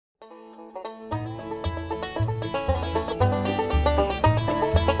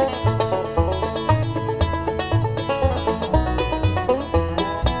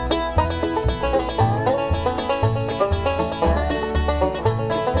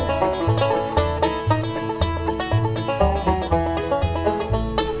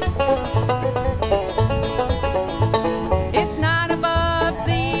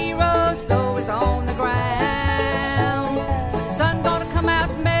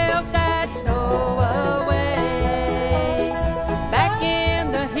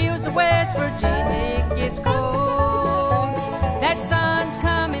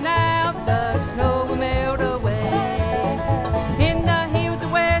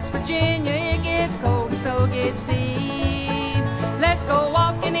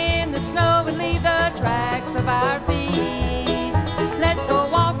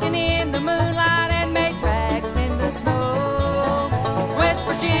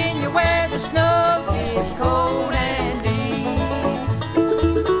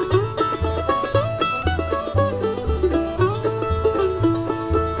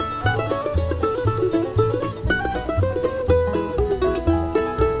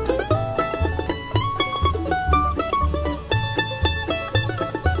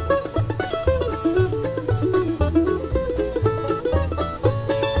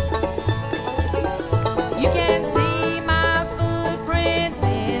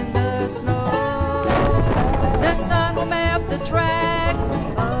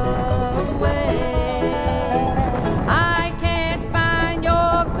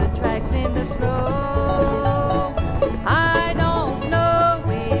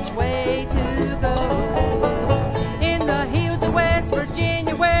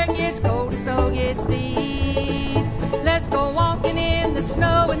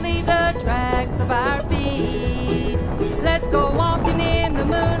our feet. Let's go walking in the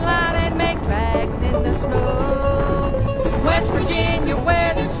moonlight and make tracks in the snow. West Virginia,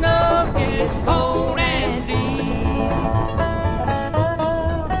 where the snow gets cold and deep.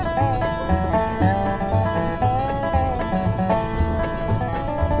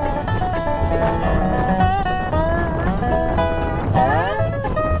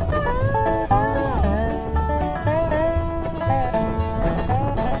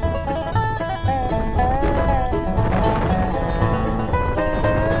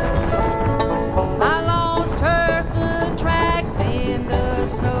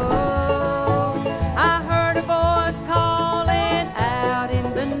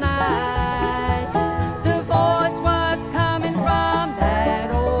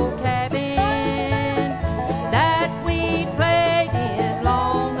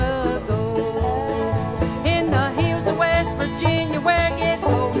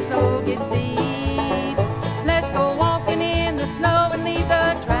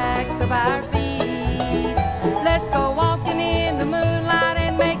 Our feet. Let's go walking in the moonlight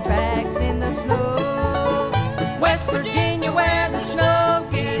and make tracks in the snow. West Virginia.